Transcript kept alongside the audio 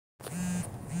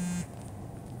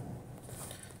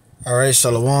Alright,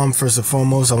 Shalom. First and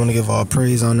foremost, I want to give all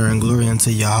praise, honor, and glory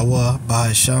unto Yahweh,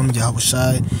 Bahasham, Yahweh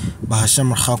Shai,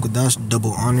 Bahasham Rachakudash,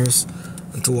 double honors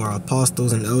unto our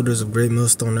apostles and elders of Great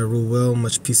Millstone that rule well.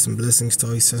 Much peace and blessings to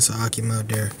all you sons of Akim out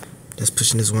there that's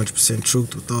pushing this 100%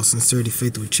 truth with all sincerity,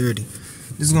 faith, with charity.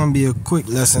 This is going to be a quick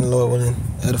lesson, Lord willing,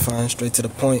 edifying, straight to the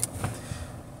point.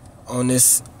 On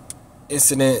this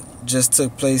incident just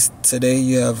took place today,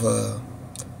 you have a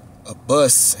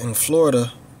bus in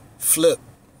Florida flip,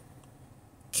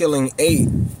 killing 8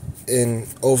 and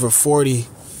over 40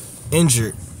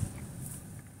 injured.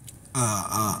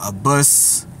 A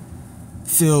bus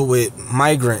filled with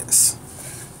migrants,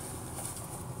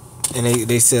 and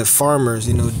they said farmers.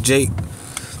 You know,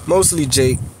 mostly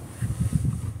Jake,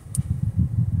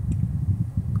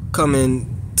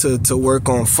 coming to work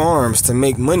on farms to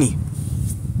make money,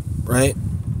 right?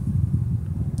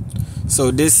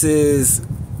 So this is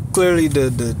clearly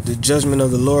the judgment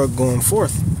of the Lord going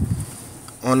forth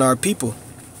on our people.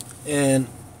 And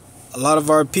a lot of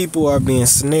our people are being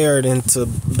snared into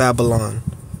Babylon.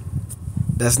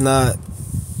 That's not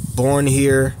born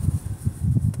here.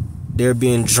 They're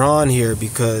being drawn here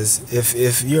because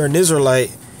if you're an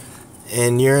Israelite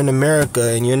and you're in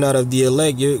America and you're not of the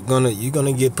elect, you're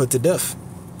gonna get put to death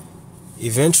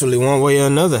eventually, one way or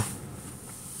another,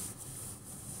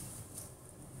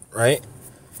 right?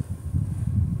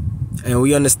 And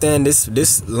we understand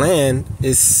this land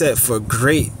is set for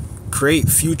great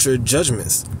future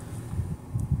judgments.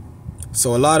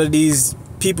 So a lot of these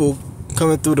people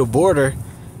coming through the border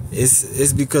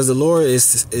is because the Lord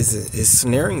is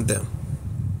snaring them.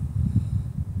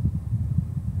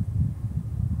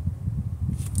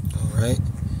 All right,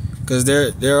 because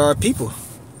there are people.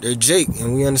 They're Jake,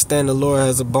 and we understand the Lord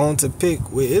has a bone to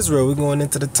pick with Israel. We're going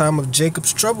into the time of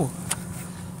Jacob's trouble.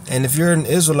 And if you're an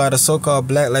Israelite, a so-called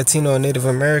Black, Latino, or Native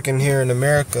American here in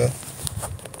America,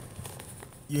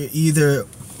 you're either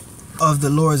of the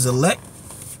Lord's elect,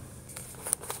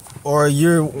 or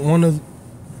you're one of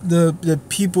the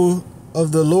people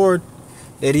of the Lord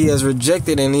that He has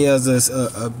rejected and He has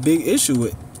a big issue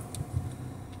with.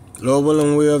 Lord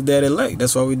willing, we're of that elect.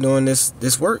 That's why we're doing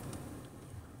this work.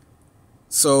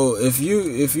 So if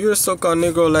you're a so-called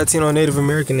Negro, Latino, Native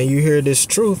American, and you hear this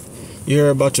truth, you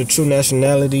hear about your true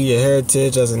nationality, your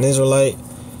heritage as an Israelite.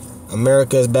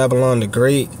 America is Babylon the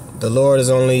Great. The Lord is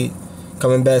only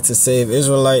coming back to save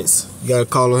Israelites. You got to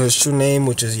call on His true name,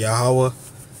 which is Yahweh.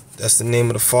 That's the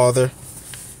name of the Father,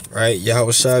 right?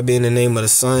 Yahweh Shai being the name of the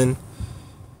Son.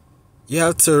 You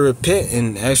have to repent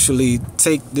and actually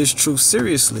take this truth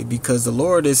seriously, because the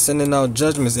Lord is sending out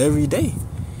judgments every day.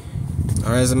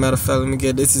 All right, as a matter of fact, let me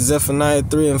get this. Is Zephaniah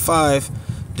 3 and 5.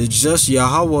 The just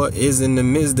Yahweh is in the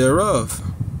midst thereof.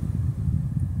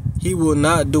 He will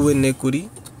not do iniquity.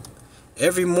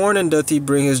 Every morning doth He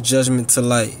bring His judgment to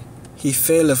light. He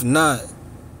faileth not,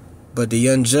 but the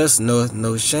unjust knoweth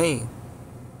no shame.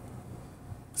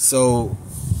 So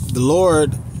the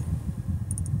Lord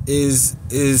is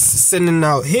sending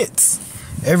out hits.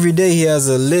 Every day He has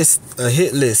a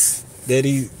hit list that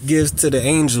He gives to the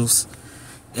angels,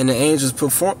 and the angels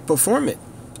perform it.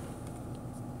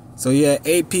 So you had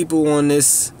 8 people on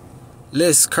this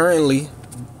list currently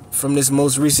from this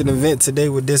most recent event today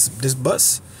with this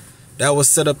bus that was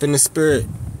set up in the spirit.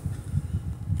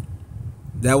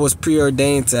 That was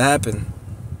preordained to happen.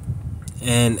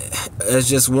 And it's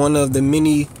just one of the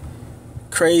many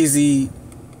crazy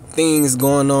things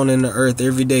going on in the earth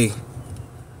every day.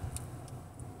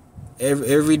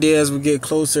 Every day as we get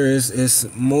closer, it's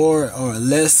more or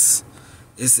less,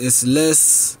 it's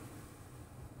less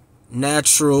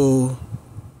natural,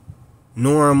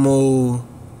 normal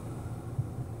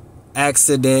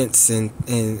accidents and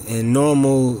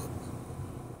normal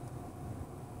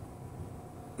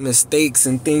mistakes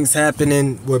and things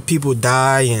happening where people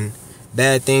die and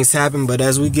bad things happen. But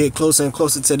as we get closer and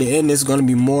closer to the end, it's going to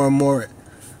be more and more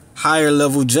higher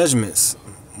level judgments,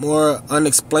 more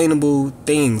unexplainable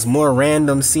things, more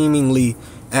random seemingly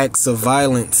acts of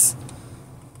violence,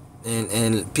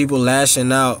 and people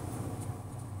lashing out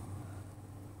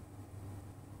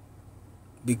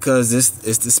because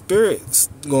it's the spirits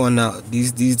going out.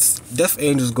 These death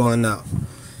angels going out.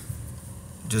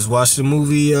 Just watch the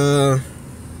movie watch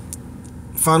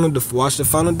the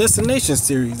Final Destination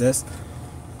series. That's,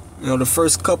 you know, the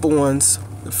first couple ones,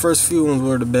 the first few ones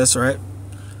were the best, right?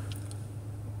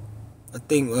 I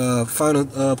think Final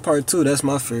Part 2, that's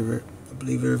my favorite. I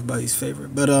believe everybody's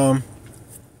favorite. But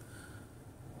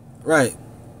right.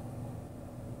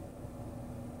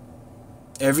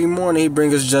 Every morning He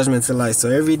brings His judgment to light. So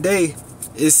every day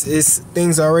it's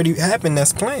things already happen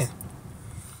that's planned.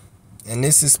 And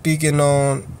this is speaking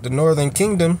on the Northern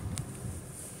Kingdom,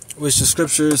 which the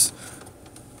scriptures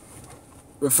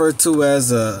refer to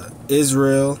as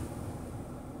Israel,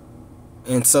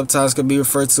 and sometimes could be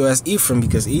referred to as Ephraim,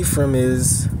 because Ephraim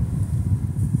is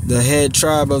the head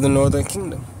tribe of the northern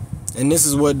kingdom. And this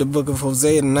is what the book of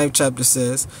Hosea, the 9th chapter,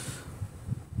 says.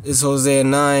 It's Hosea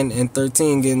 9 and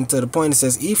 13, getting to the point. It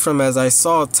says, Ephraim, as I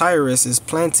saw Tyrus, is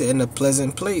planted in a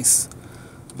pleasant place,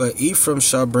 but Ephraim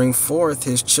shall bring forth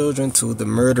his children to the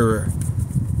murderer.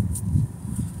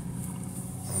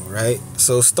 Alright,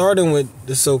 so starting with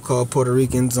the so-called Puerto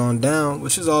Ricans on down,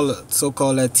 which is all the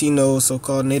so-called Latinos,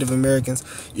 so-called Native Americans,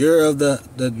 you're of the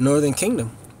northern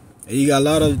kingdom. And you got a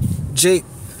lot of Jake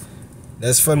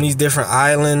that's from these different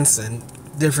islands and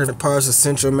different parts of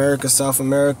Central America, South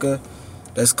America,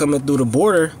 that's coming through the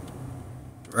border,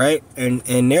 right? And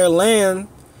their land,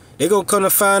 they gonna come to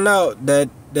find out that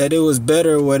it was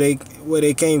better where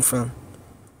they came from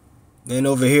than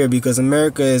over here, because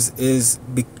America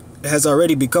has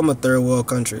already become a third world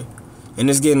country, and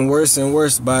it's getting worse and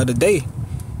worse by the day.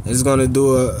 It's gonna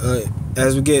do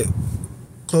as we get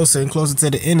closer and closer to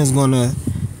the end, it's gonna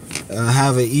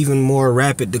have an even more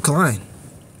rapid decline.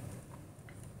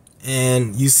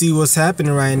 And you see what's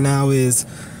happening right now is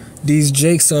these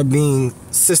jakes are being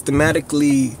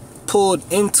systematically pulled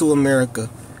into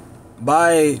America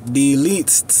by the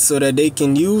elites so that they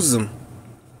can use them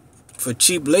for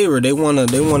cheap labor. They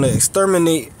wanna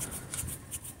exterminate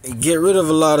and get rid of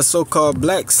a lot of so-called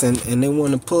blacks, and they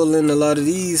want to pull in a lot of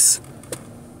these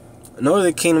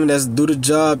northern kingdom that's do the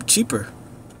job cheaper.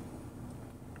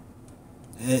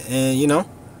 And you know,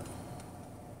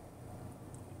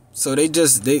 so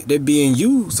they're being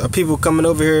used. Are people coming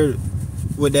over here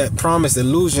with that promised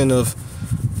illusion of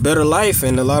better life,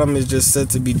 and a lot of them is just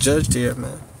set to be judged here,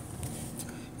 man.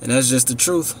 And that's just the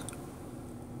truth.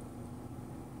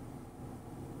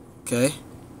 Okay.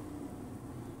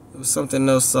 It was something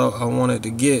else I wanted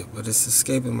to get, but it's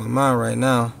escaping my mind right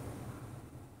now.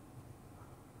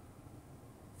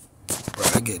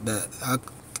 But I get that. I'll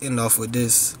end off with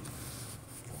this,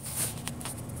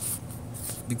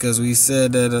 because we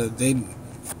said that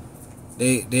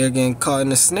they're getting caught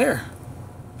in a snare.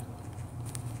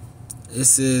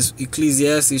 This is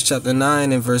Ecclesiastes chapter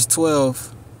 9 and verse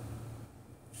 12.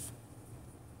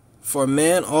 For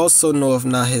man also knoweth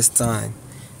not his time,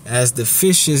 as the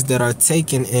fishes that are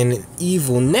taken in an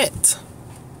evil net,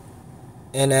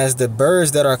 and as the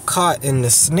birds that are caught in the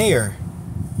snare,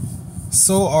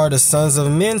 so are the sons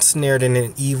of men snared in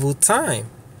an evil time,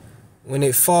 when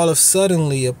it falleth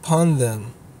suddenly upon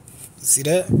them. See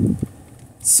that?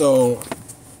 So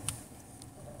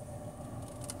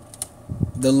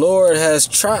the Lord has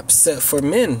traps set for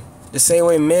men. The same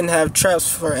way men have traps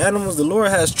for animals, the Lord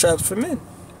has traps for men.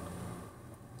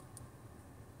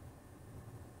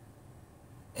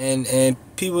 And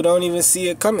people don't even see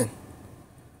it coming.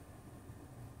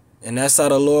 And that's how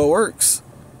the Lord works.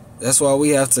 That's why we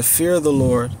have to fear the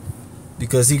Lord,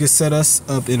 because he could set us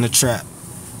up in a trap.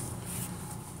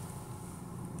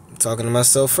 I'm talking to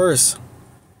myself first.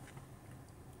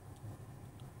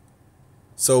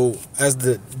 So as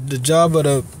the job of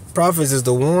the prophets is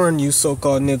to warn you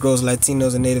so-called Negroes,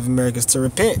 Latinos, and Native Americans to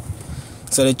repent,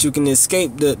 so that you can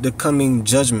escape the coming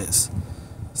judgments,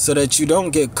 so that you don't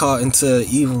get caught into an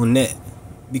evil net,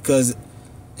 because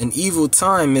an evil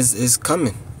time is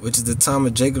coming, which is the time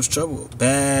of Jacob's trouble.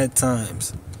 Bad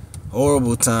times,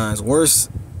 horrible times, worse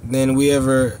than we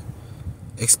ever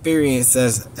experienced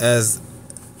as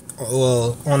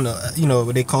well on the, you know,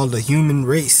 what they call the human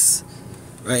race,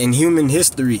 right, in human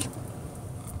history.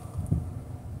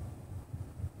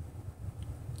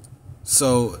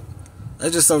 So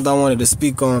that's just something I wanted to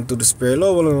speak on through the Spirit.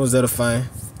 Lord willing, was edifying.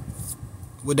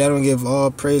 With that, I'm going to give all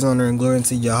praise, honor, and glory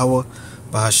unto Yahweh,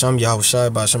 Bahasham,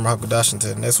 Yahushai, Bahasham, Rahakadash,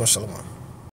 until the next one. Shalom.